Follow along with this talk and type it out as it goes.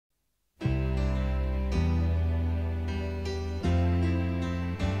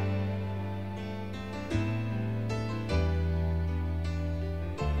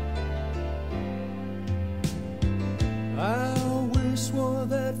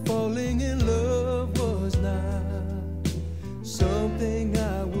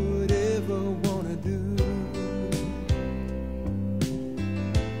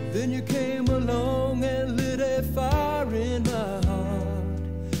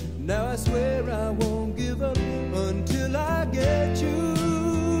I swear I won't give up until I get you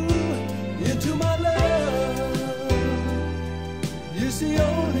into my love. It's the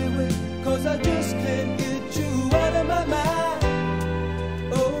only way, 'cause I just can't get you out of my mind.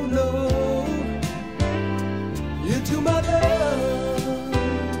 Oh no, into my love.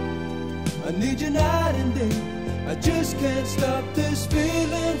 I need you night and day. I just can't stop this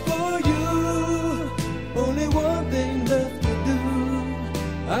feeling for you. Only one thing left to do.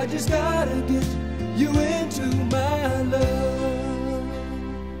 I just gotta get you into my love.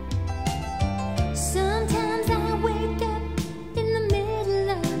 Sometimes I wake up in the middle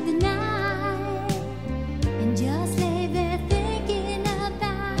of the night and just lay there thinking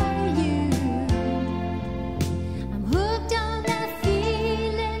about you. I'm hooked on that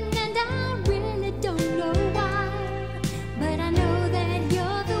feeling and I really don't know why, but I know that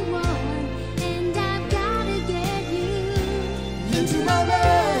you're the one and I've gotta get you into my love.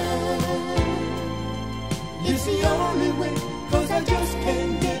 It's the only way, 'cause I just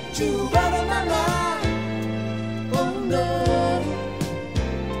can't get you out of my mind. Oh no,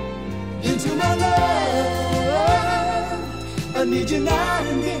 into my love. I need you night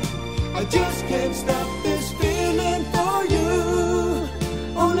and day. I just can't stop this feeling for you.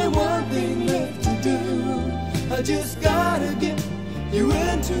 Only one thing left to do. I just gotta get you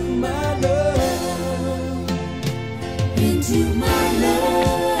into my love. Into my love.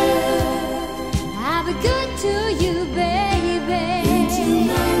 I'll be good to you, baby. Into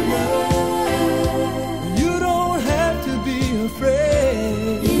my love. You don't have to be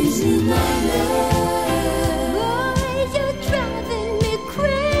afraid. Into my love. Boy, you're driving me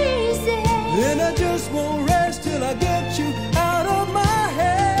crazy. And I just won't rest till I get you out of my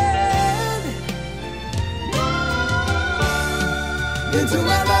head. Into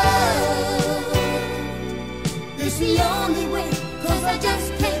my love. It's the only way,